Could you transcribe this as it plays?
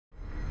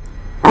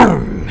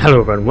Hello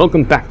everyone,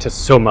 welcome back to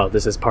Soma.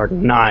 This is part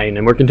 9,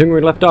 and we're continuing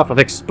where we left off of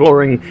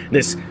exploring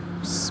this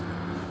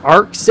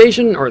Arc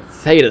Station, or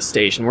Theta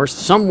Station. We're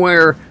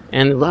somewhere,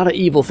 and a lot of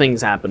evil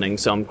things happening,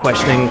 so I'm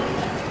questioning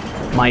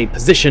my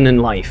position in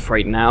life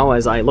right now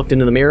as I looked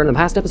into the mirror in the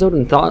past episode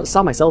and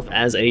saw myself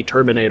as a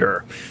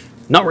Terminator.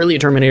 Not really a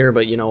Terminator,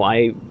 but you know,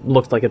 I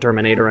looked like a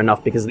Terminator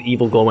enough because of the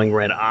evil glowing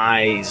red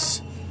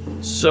eyes.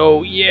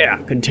 So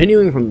yeah,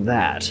 continuing from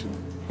that,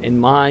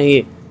 in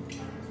my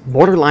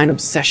borderline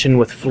obsession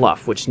with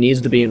fluff, which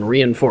needs to be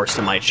reinforced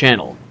in my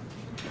channel.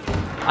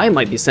 I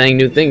might be saying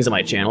new things in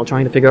my channel,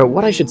 trying to figure out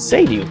what I should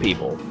say to you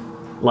people.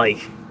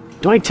 Like,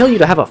 do I tell you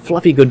to have a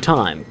fluffy good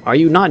time? Are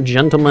you not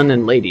gentlemen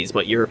and ladies,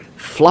 but you're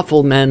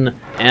fluffle men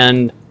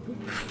and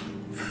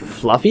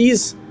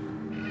fluffies?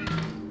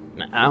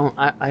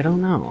 I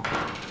don't know.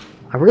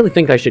 I really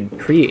think I should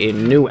create a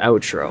new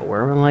outro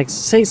where I like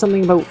say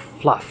something about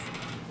fluff.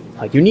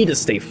 Like, you need to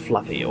stay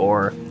fluffy,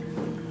 or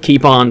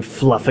keep on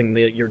fluffing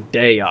your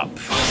day up.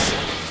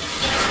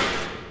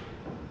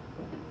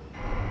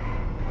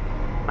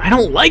 I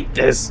don't like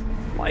this!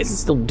 Why is it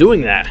still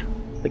doing that?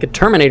 Like a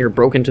Terminator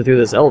broke into through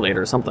this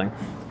elevator or something.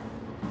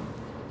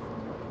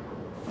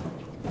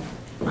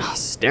 Oh,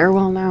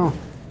 stairwell now?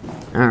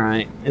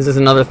 Alright. Is this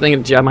another thing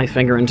to jab my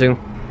finger into?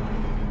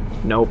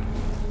 Nope.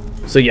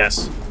 So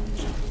yes.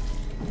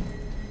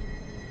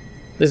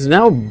 This is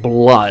now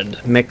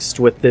blood mixed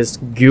with this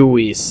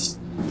gooey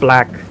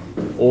black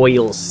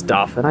oil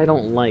stuff, and I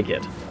don't like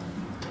it.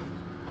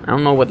 I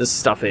don't know what this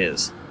stuff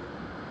is.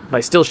 But I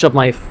still shove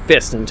my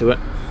fist into it.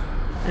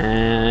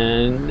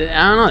 And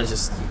I don't know, it's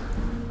just...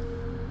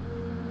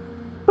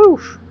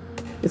 Whoosh.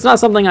 It's not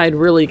something I'd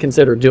really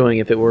consider doing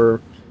if it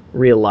were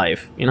real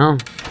life, you know?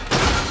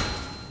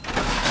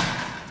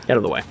 Get out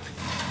of the way.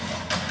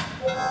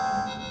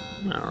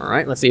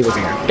 Alright, let's see what's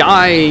in here.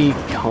 Guy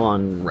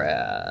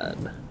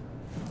Conrad.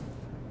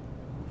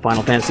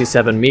 Final Fantasy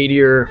VII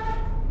Meteor.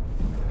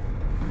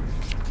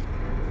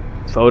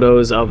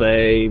 Photos of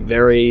a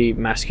very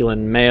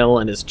masculine male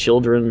and his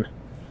children.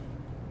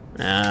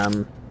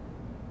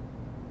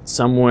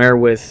 Somewhere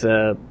with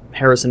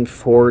Harrison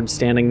Ford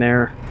standing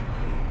there.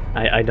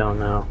 I don't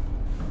know.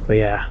 But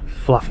yeah,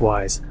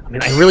 fluff-wise. I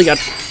mean, I really got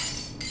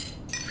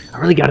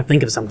to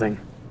think of something.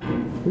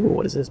 Ooh,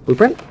 what is this?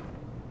 Blueprint?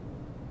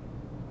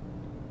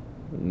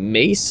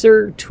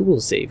 Macer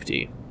tool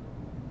safety.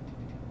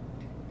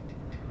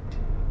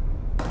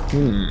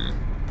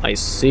 I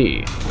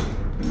see.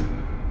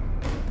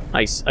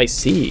 I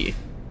see.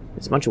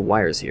 There's a bunch of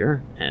wires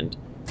here, and...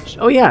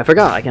 Oh yeah, I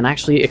forgot. I can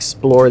actually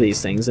explore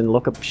these things and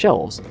look up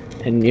shelves.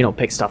 And, you know,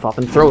 pick stuff up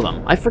and throw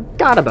them. I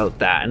forgot about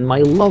that, and my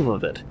love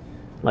of it.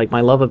 Like,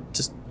 my love of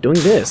just doing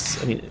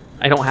this. I mean,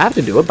 I don't have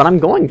to do it, but I'm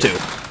going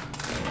to.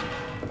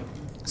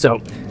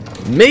 So,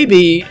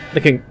 maybe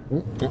the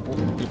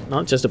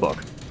not just a book.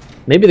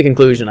 Maybe the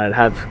conclusion I'd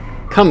have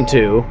come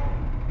to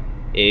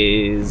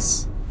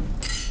is...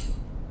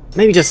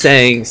 maybe just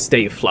saying,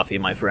 stay fluffy,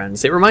 my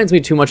friends. It reminds me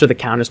too much of the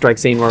Counter-Strike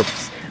scene where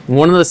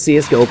one of the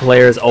CSGO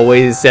players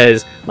always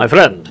says, my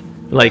friend.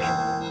 Like,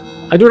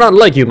 I do not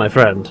like you, my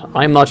friend.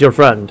 I am not your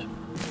friend.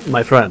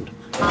 My friend.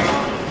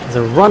 It's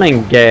a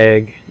running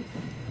gag,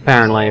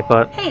 apparently,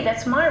 but... Hey,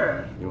 that's my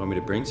room. You want me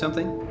to bring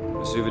something?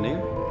 A souvenir?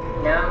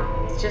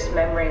 No, it's just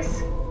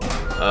memories.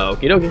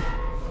 Okie dokie.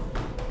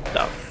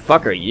 The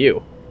fuck are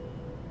you?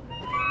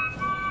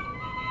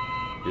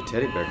 Your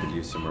teddy bear could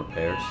use some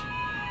repairs.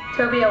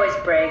 Toby always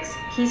breaks.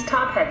 He's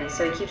top-heavy,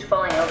 so he keeps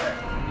falling over.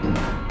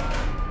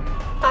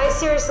 I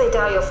seriously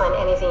doubt you'll find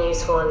anything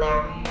useful in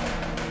there.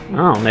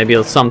 Oh, maybe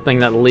it's something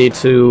that'll lead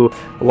to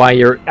why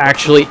you're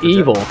actually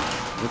evil.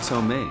 What's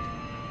homemade?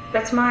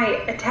 That's my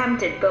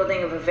attempted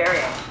building of a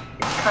variant.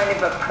 It's kind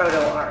of a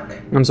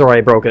proto-arc. I'm sorry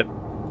I broke it.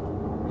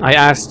 I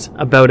asked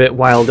about it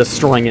while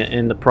destroying it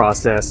in the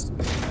process,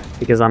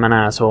 because I'm an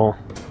asshole.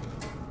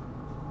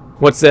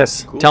 What's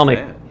this? Cool Tell me.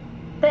 fan.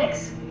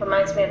 Thanks.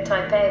 Reminds me of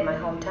Taipei, my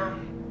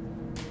hometown.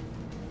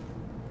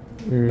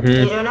 You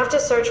don't have to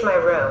search my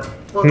room.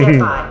 We'll get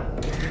by.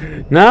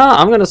 No,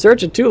 I'm gonna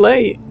search it too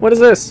late. What is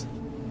this?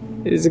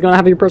 Is it gonna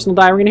have your personal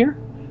diary in here?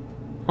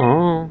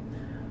 Oh.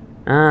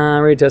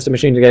 Retested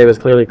machine today was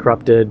clearly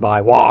corrupted by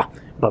Wah,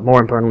 but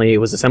more importantly, it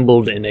was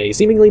assembled in a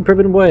seemingly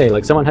primitive way,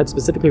 like someone had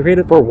specifically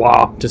created for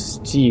Wah to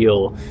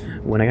steal.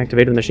 When I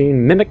activated the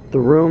machine, mimicked the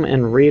room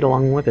and read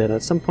along with it.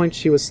 At some point,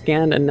 she was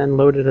scanned and then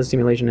loaded as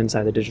simulation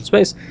inside the digital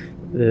space.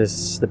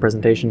 The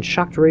presentation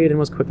shocked Reed and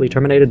was quickly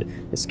terminated.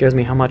 It scares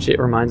me how much it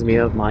reminds me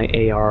of my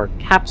AR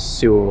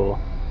capsule.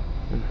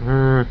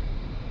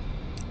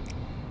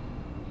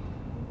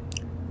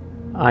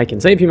 I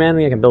can save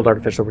humanity, I can build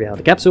artificial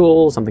reality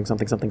capsule, something.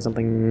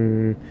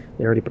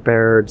 They already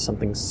prepared,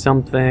 something.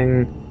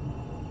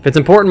 If it's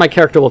important, my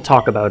character will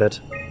talk about it.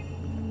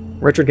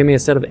 Richard, give me a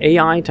set of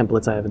AI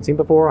templates I haven't seen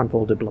before,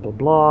 unfolded blah blah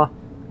blah.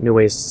 New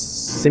ways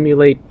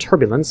simulate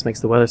turbulence, makes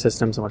the weather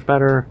system so much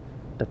better.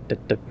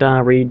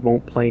 Reed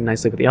won't play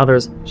nicely with the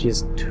others.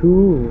 She's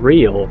too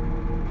real.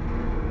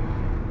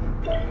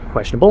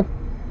 Questionable.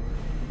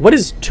 What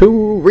is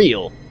too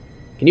real?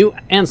 Can you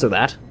answer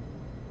that?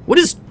 What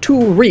is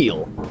too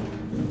real?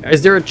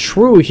 Is there a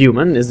true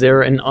human? Is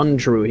there an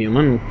untrue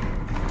human?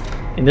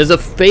 And there's a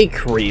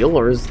fake real,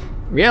 or is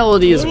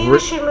reality is Maybe we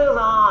should move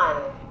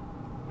on.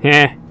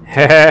 heh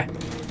heh.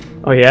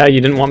 Oh yeah, you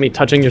didn't want me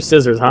touching your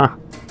scissors, huh?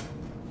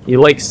 You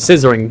like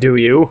scissoring, do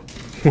you?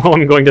 Well,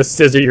 I'm going to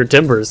scissor your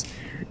timbers.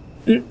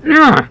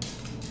 Okay.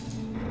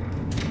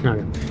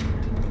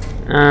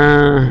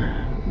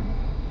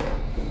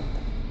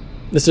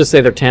 Let's just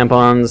say they're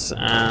tampons.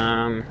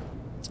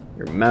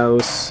 Your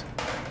mouse.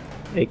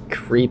 A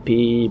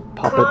creepy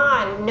puppet. Come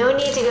on, no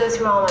need to go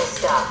through all my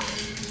stuff.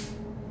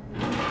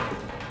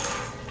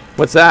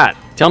 What's that?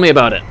 Tell me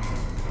about it.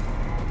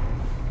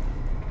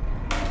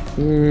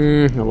 A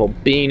little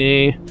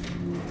beanie.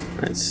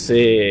 Let's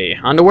see.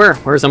 Underwear?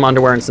 Where's some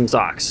underwear and some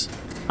socks?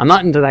 I'm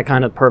not into that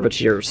kind of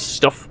pervy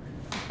stuff.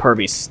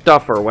 Pervy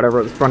stuff or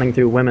whatever is running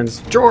through women's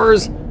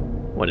drawers.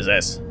 What is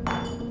this?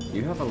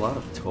 You have a lot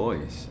of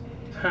toys.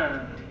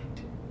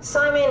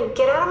 Simon,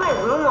 get out of my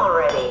room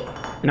already.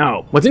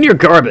 No. What's in your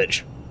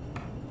garbage?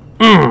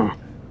 I'm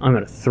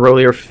gonna throw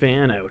your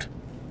fan out.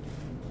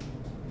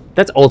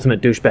 That's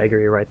ultimate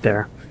douchebaggery right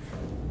there.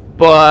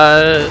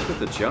 But... Look at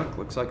the junk.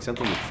 Looks like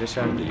something you fish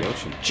out of the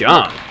ocean.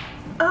 Junk?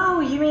 Oh,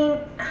 you mean...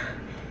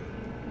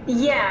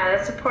 Yeah,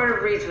 that's a part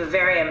of Reed's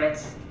vivarium.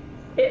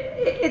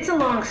 It's a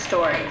long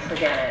story.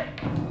 Forget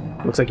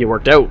it. Looks like you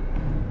worked out.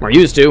 Or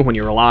used to when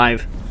you were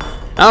alive.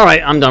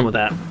 Alright, I'm done with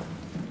that.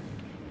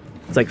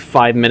 It's like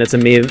 5 minutes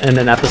of me in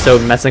an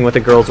episode messing with a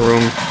girl's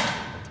room.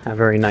 How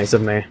very nice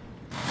of me.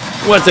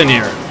 What's in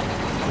here?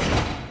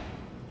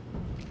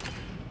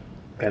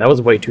 Okay, that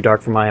was way too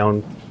dark for my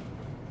own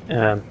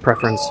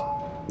preference.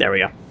 There we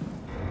go.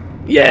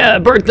 Yeah,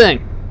 bird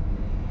thing!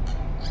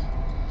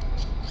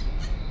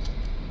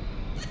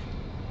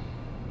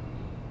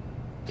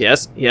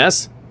 Yes,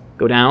 yes.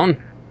 Go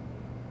down.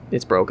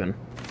 It's broken.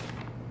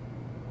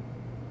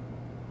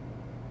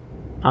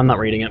 I'm not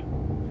reading it.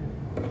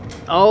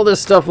 All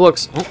this stuff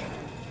looks...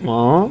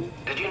 Oh.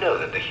 Did you know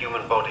that the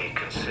human body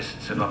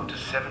consists of up to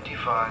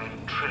 75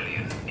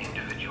 trillion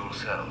individual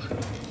cells?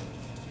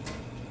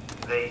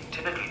 They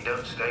typically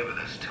don't stay with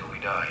us till we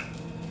die.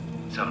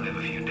 Some live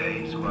a few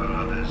days, while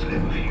others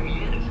live a few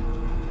years.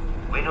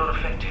 We're not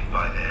affected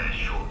by their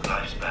short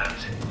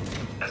lifespans,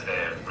 as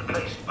they're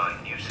replaced by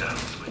new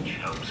cells which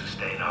help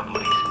sustain our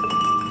bodies.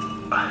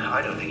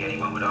 I don't think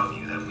anyone would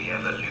argue that we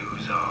ever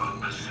lose our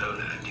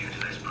persona due to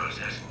this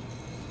process.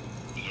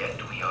 Yet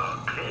we are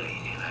clearly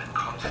in a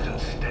constant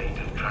state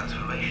of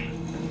transformation.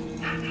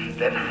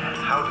 Then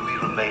how do we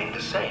remain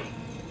the same?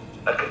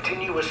 A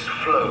continuous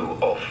flow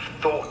of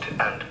thought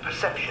and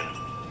perception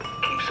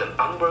keeps an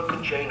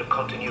unbroken chain of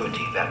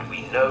continuity that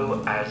we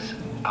know as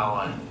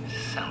our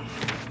self.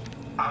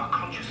 Our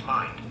conscious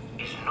mind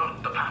is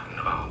not the pattern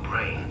of our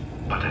brain,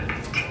 but a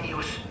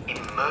continuous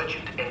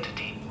emergent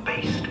entity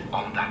based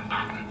on that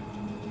pattern.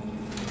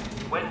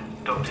 When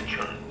Dr.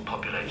 Chun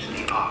populates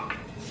the Ark,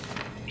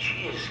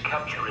 she is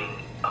capturing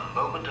a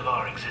moment of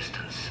our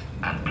existence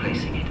and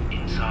placing it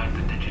inside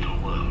the digital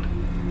world.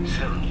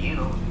 Soon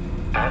you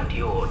and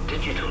your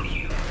digital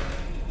you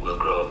will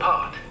grow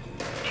apart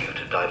due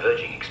to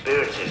diverging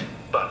experiences,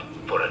 but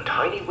for a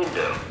tiny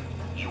window,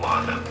 you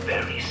are the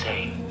very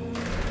same.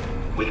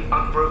 With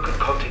unbroken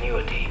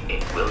continuity,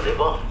 it will live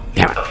on.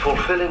 Damn it. A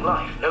fulfilling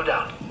life, no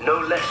doubt, no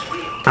less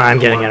real. I'm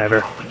getting it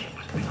over.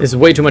 This is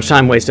way too much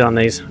time wasted on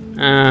these.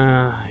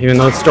 Even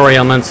though it's story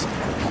elements.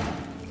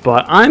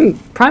 But I'm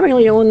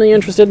primarily only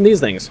interested in these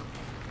things.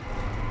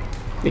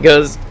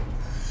 Because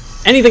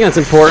anything that's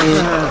important...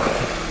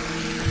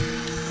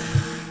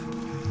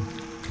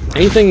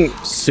 anything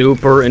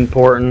super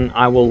important,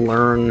 I will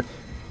learn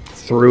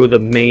through the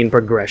main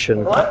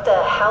progression. What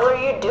the hell are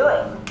you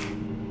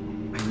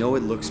doing? I know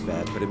it looks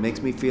bad, but it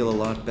makes me feel a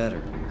lot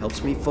better.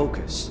 Helps me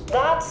focus.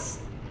 That's...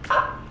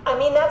 I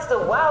mean, that's the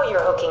wow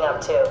you're hooking up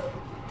to.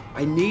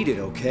 I need it,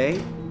 okay? I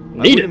Need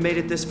wouldn't it? have made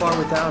it this far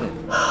without it.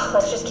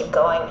 Let's just keep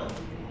going.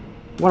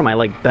 What am I,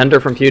 like Bender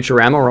from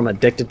Futurama, where I'm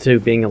addicted to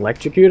being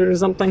electrocuted or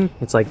something?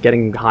 It's like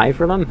getting high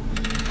for them?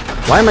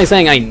 Why am I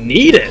saying I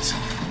need it?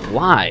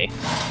 Why?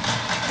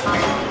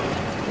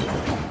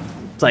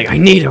 It's like, I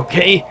need it,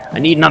 okay? I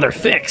need another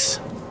fix.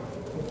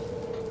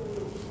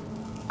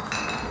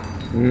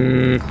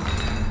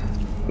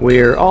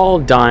 We're all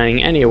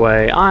dying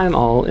anyway. I'm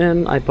all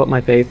in. I put my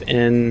faith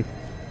in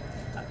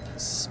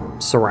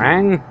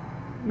Serang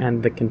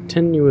and the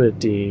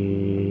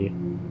continuity.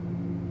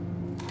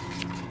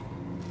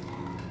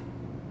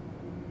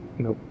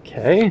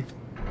 Okay.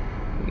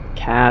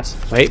 Cat.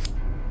 Wait.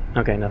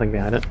 Okay, nothing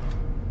behind it.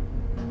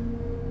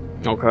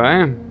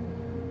 Okay.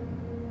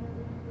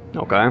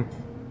 Okay.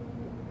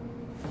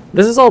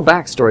 This is all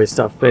backstory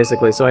stuff,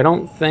 basically, so I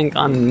don't think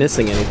I'm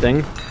missing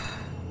anything.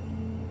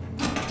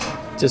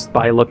 Just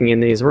by looking in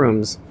these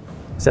rooms.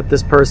 Except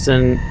this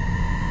person...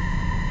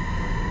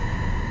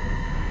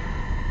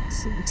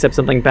 Except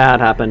something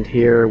bad happened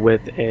here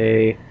with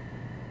a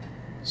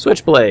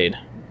switchblade,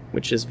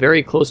 which is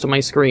very close to my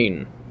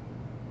screen.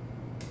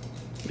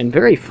 And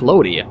very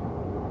floaty.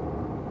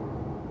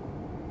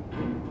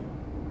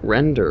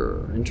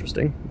 Render.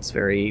 Interesting. It's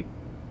very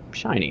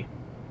shiny.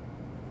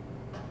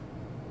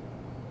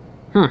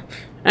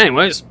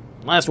 Anyways,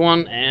 last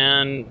one,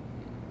 and...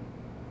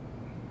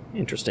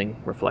 interesting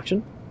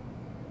reflection.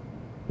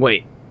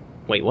 Wait,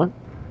 what?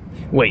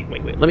 Wait,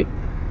 let me...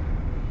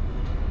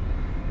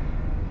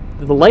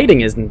 The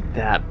lighting isn't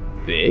that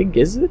big,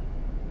 is it?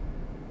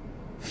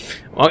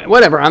 Well,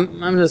 whatever,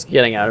 I'm just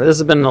getting out of it. This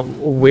has been a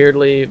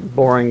weirdly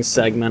boring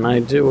segment. I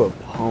do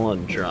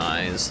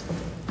apologize.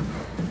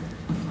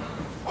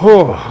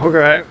 Oh,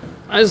 okay.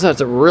 I just have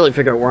to really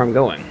figure out where I'm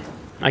going.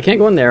 I can't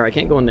go in there, I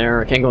can't go in there,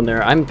 I can't go in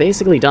there. I'm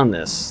basically done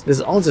this. This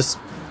is all just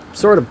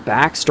sort of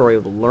backstory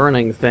of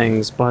learning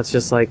things, but it's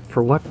just like,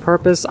 for what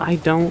purpose? I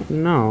don't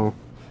know.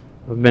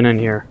 I've been in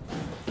here.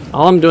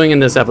 All I'm doing in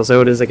this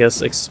episode is, I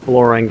guess,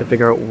 exploring to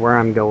figure out where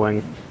I'm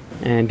going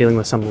and dealing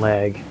with some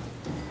lag.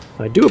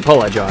 I do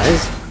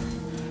apologize.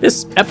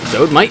 This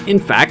episode might, in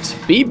fact,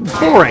 be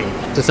boring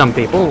to some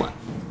people.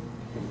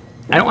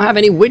 I don't have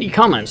any witty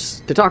comments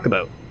to talk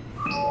about.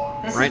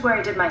 This is where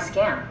I did my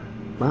scan.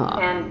 Ah.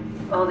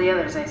 And all the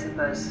others, I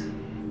suppose.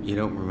 You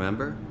don't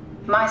remember?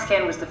 My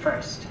scan was the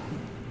first.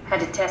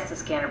 Had to test the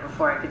scanner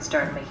before I could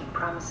start making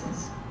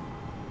promises.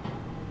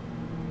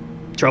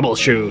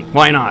 Troubleshoot.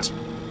 Why not?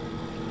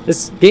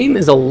 This game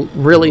is a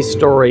really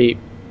story...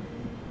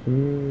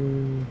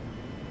 Okie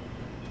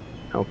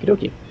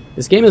dokie.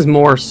 This game is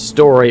more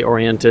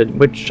story-oriented,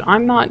 which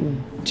I'm not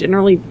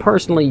generally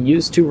personally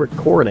used to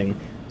recording.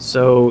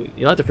 So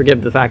you'll have to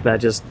forgive the fact that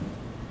just...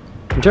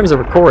 in terms of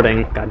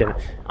recording,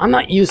 goddammit, I'm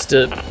not used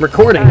to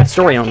recording with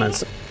story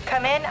elements.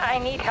 Come in, I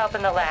need help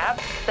in the lab,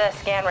 the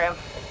scan room.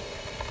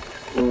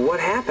 What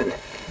happened?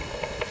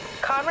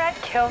 Conrad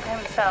killed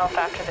himself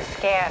after the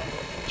scan.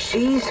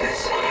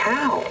 Jesus,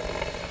 how?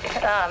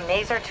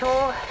 Maser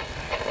tool?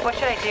 What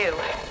should I do?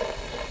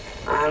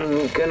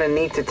 I'm gonna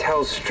need to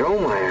tell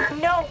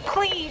Strohmeyer. No,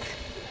 please!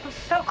 I'm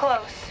so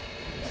close.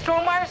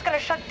 Strohmeyer's gonna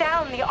shut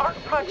down the art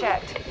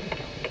project.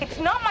 It's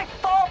not my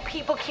fault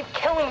people keep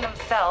killing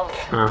themselves.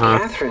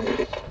 Catherine,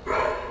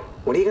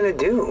 what are you gonna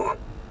do?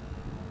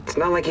 It's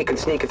not like you can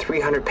sneak a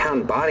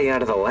 300-pound body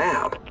out of the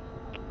lab.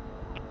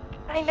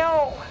 I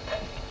know.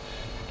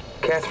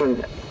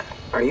 Catherine,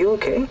 are you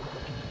okay?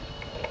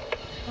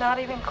 Not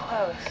even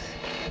close.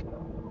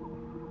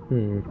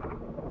 Well,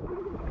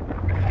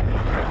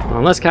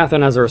 unless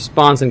Catherine has a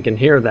response and can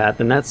hear that,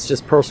 then that's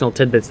just personal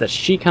tidbits that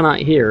she cannot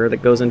hear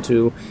that goes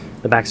into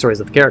the backstories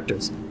of the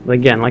characters. But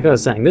again, like I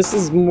was saying, this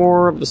is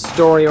more of a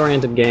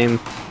story-oriented game.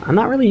 I'm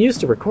not really used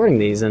to recording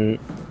these, and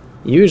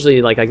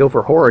usually, like, I go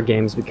for horror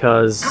games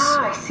because...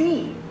 Ah, I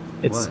see.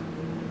 It's... What?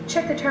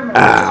 Check the terminal,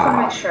 I just want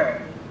to make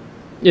sure.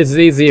 It's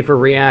easy for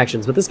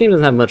reactions, but this game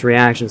doesn't have much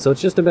reaction, so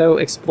it's just about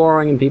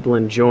exploring and people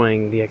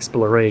enjoying the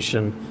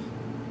exploration.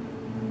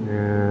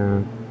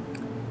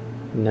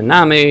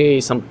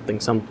 Nanami,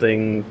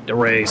 something,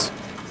 erase.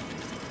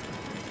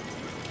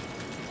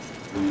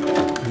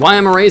 Why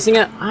I'm erasing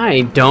it?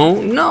 I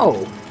don't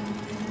know.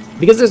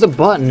 Because there's a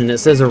button and it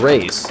says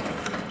erase.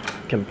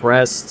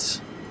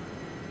 Compressed.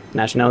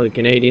 Nationality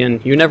Canadian.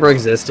 You never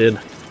existed.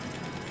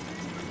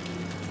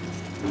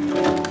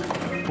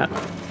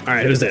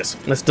 Alright, who's this?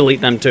 Let's delete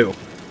them too.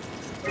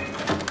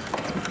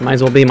 Might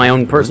as well be my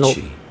own personal...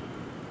 Richie.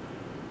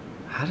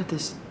 How did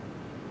this...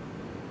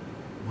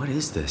 What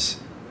is this?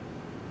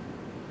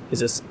 Is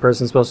this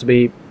person supposed to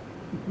be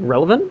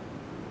relevant?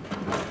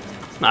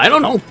 I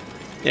don't know.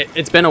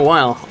 It's been a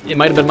while. It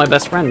might have been my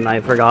best friend and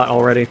I forgot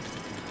already.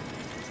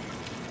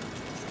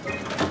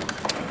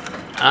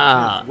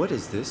 What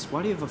is this?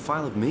 Why do you have a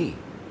file of me?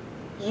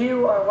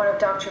 You are one of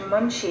Dr.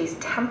 Munchie's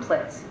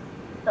templates.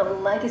 A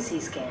legacy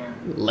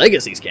scan.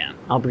 Legacy scan.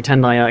 I'll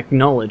pretend I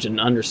acknowledge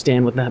and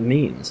understand what that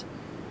means.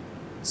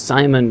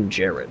 Simon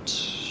Jarrett.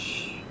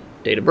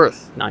 Date of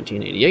birth,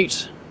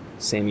 1988.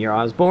 Same year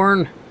I was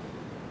born.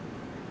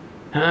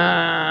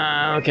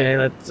 Okay,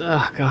 let's...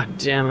 Oh, god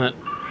damn it.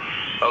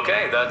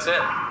 Okay, that's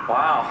it.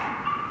 Wow,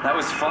 that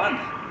was fun.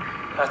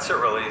 That's a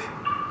relief.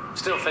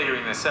 Still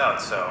figuring this out,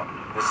 so...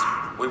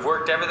 we've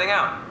worked everything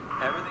out.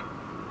 Everything?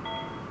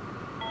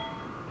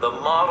 The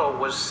model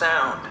was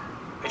sound.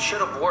 It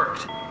should have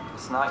worked.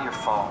 It's not your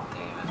fault,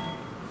 David.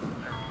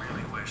 I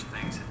really wish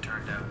things had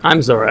turned out...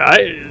 I'm sorry,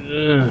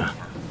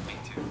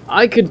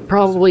 I could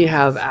probably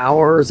have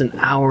hours and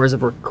hours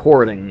of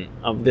recording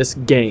of this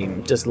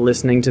game just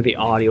listening to the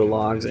audio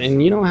logs,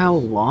 and you know how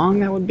long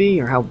that would be,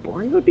 or how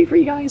boring it would be for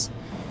you guys?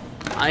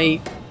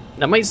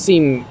 That might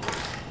seem...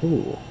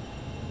 Ooh.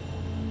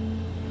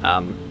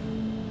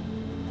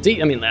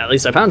 See, I mean, at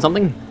least I found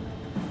something.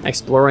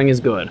 Exploring is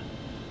good.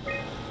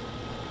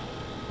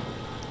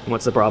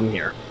 What's the problem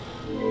here?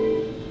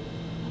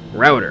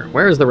 Router.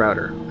 Where is the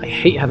router? I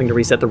hate having to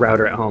reset the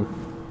router at home.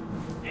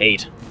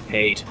 Hate.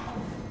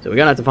 So we're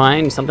gonna have to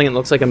find something that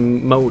looks like a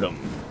modem.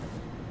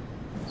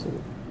 So,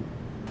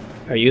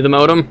 are you the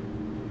modem?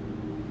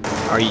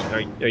 Are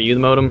you the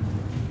modem?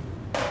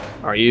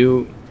 Are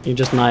you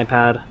just an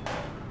iPad?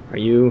 Are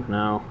you?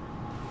 No.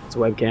 It's a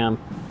webcam.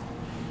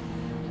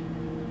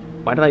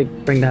 Why did I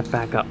bring that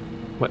back up?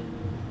 What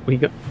do you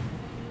got?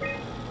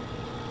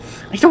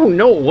 I don't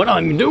know what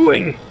I'm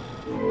doing!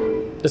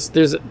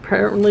 There's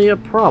apparently a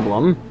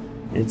problem.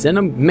 It's in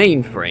a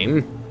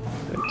mainframe.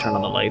 Turn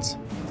on the lights.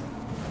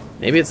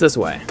 Maybe it's this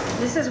way.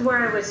 This is where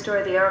I would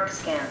store the ARC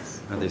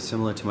scans. Are they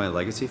similar to my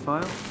legacy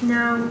file?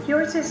 No,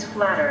 yours is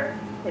flatter,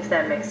 if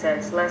that makes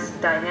sense, less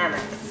dynamic.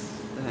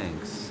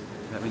 Thanks.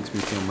 That makes me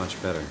feel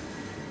much better.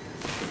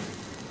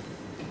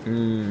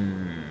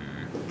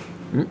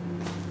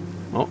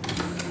 Oh.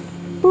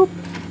 Boop.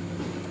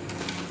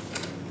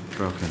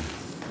 Broken.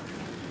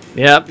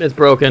 Yep, it's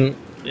broken.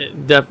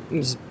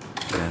 Just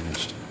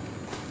Damaged.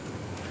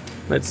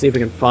 let's see if we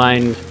can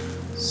find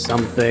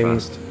something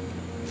Fast.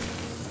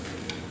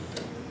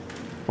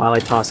 while I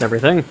toss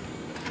everything.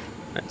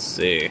 Let's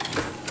see.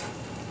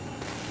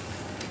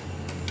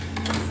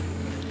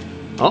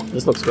 Oh,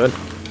 this looks good.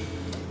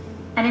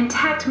 An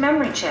intact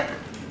memory chip.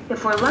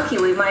 If we're lucky,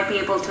 we might be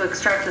able to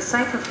extract the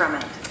cipher from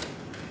it.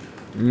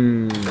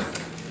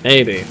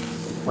 Maybe.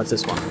 What's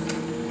this one?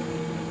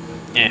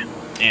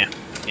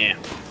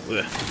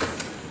 Ugh.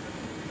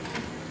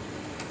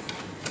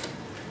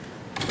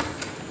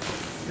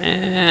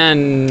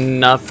 And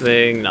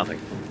nothing.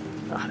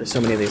 Ah, there's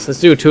so many of these. Let's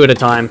do 2 at a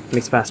time.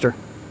 Makes it faster.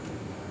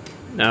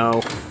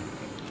 No.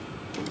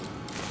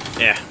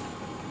 Yeah.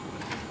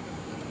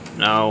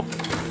 No.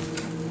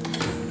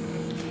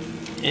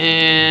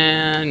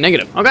 And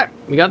negative. Okay,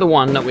 we got the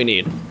one that we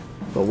need.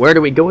 But where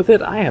do we go with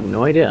it? I have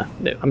no idea.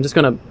 I'm just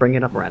gonna bring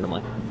it up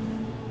randomly.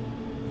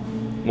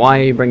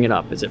 Why bring it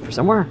up? Is it for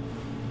somewhere?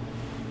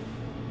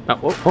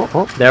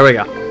 Oh, there we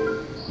go.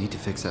 Need to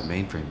fix that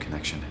mainframe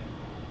connection.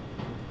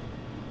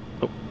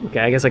 Oh, okay,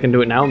 I guess I can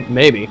do it now.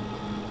 Maybe.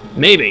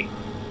 Maybe.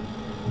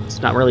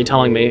 It's not really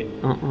telling me.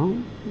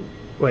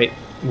 Wait,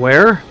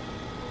 where?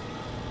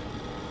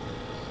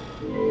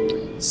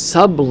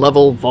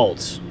 Sub-level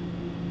vault.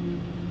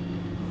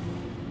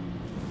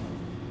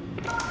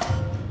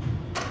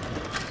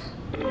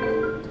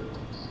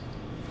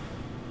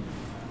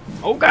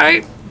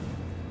 Okay.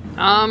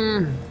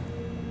 I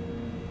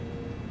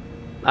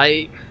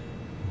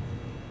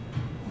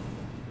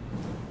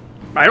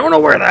don't know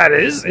where that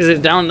is. Is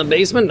it down in the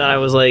basement that I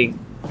was, like,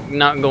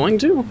 not going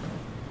to?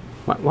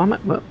 What am I...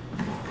 What?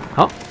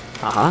 Oh.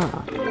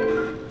 Aha.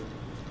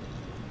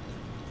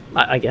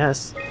 I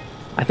guess.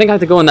 I think I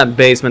have to go in that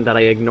basement that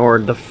I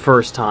ignored the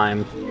first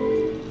time.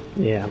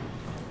 Yeah.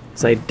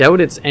 So I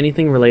doubt it's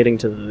anything relating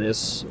to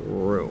this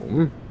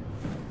room.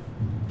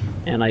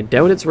 And I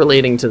doubt it's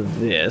relating to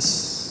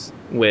this,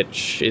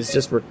 which is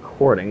just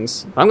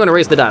recordings. I'm going to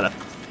erase the data.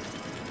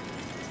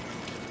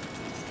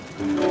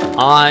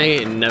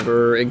 I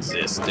never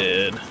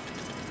existed.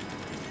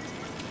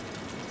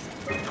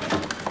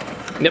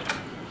 Yep.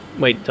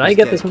 Wait, did I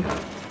get this one?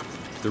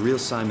 The real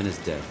Simon is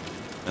dead,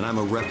 and I'm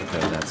a replica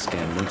of that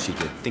scan one she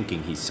did,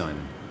 thinking he's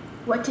Simon.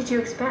 What did you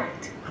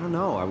expect? I don't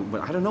know.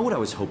 I don't know what I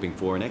was hoping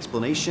for. An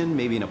explanation,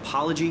 maybe an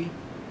apology.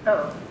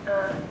 Oh,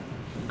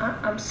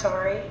 I'm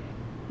sorry.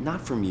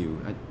 Not from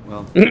you.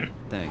 Well,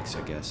 thanks,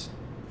 I guess.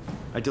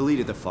 I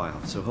deleted the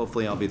file, so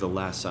hopefully I'll be the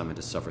last Simon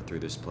to suffer through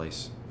this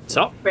place.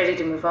 So? Ready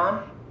to move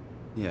on?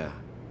 Yeah.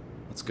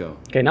 Let's go.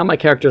 Okay, now my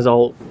character's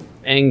all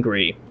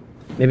angry.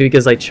 Maybe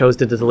because I chose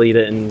to delete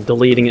it, and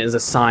deleting it is a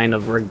sign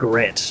of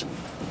regret.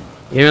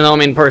 Even though, I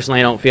mean,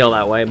 personally I don't feel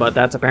that way, but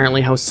that's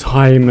apparently how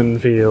Simon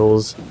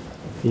feels.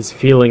 He's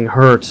feeling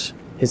hurt.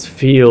 His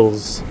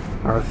feels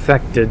are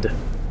affected.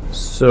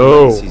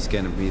 So... He's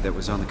gonna be that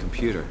was on the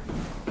computer.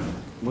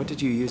 What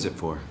did you use it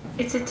for?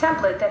 It's a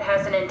template that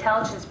has an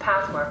intelligence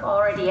pathmark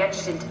already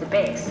etched into the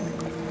base.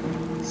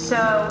 So,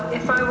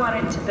 if I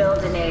wanted to build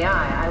an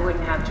AI, I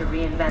wouldn't have to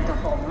reinvent the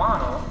whole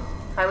model.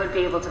 I would be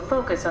able to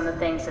focus on the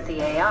things that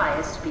the AI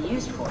is to be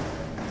used for.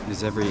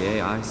 Is every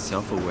AI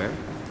self-aware?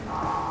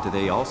 Do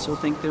they also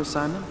think they're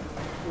Simon?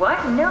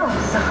 What? No,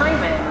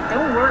 Simon,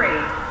 don't worry.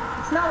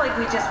 It's not like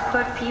we just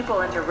put people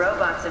into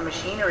robots and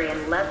machinery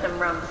and let them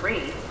run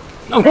free.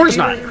 Of course That's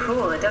not. really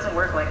cool. It doesn't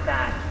work like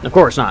that. Of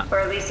course not. Or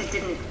at least it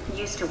didn't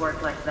used to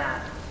work like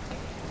that.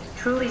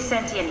 Truly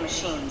sentient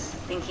machines,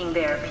 thinking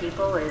they are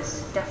people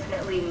is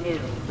definitely new.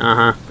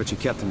 Uh-huh. But you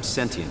kept them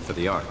sentient for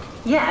the Ark.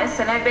 Yes,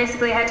 and I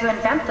basically had to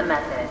invent the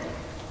method.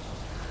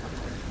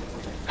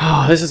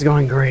 Oh, this is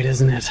going great,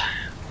 isn't it?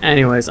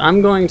 Anyways,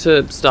 I'm going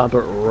to stop it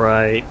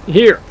right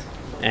here.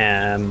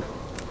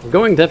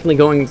 Definitely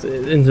going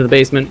into the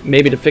basement,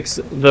 maybe to fix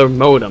the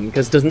modem,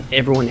 because doesn't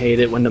everyone hate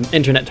it when the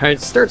internet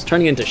starts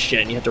turning into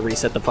shit and you have to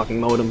reset the fucking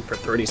modem for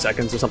 30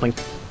 seconds or something?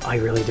 I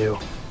really do.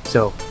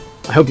 So,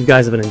 I hope you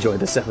guys have enjoyed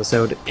this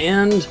episode,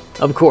 and,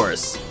 of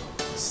course,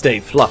 stay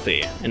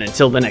fluffy, and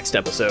until the next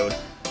episode,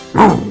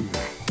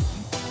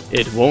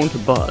 it won't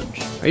budge.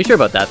 Are you sure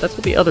about that? That's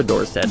what the other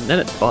door said, and then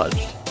it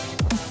budged.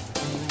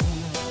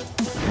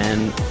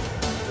 And...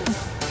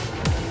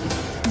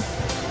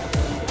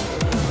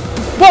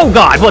 Whoa,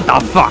 God, what the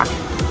fuck?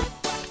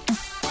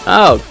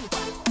 Oh.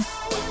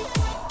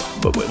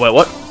 Wait,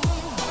 what?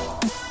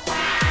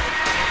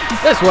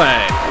 This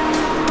way.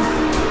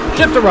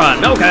 Shift to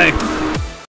run, okay.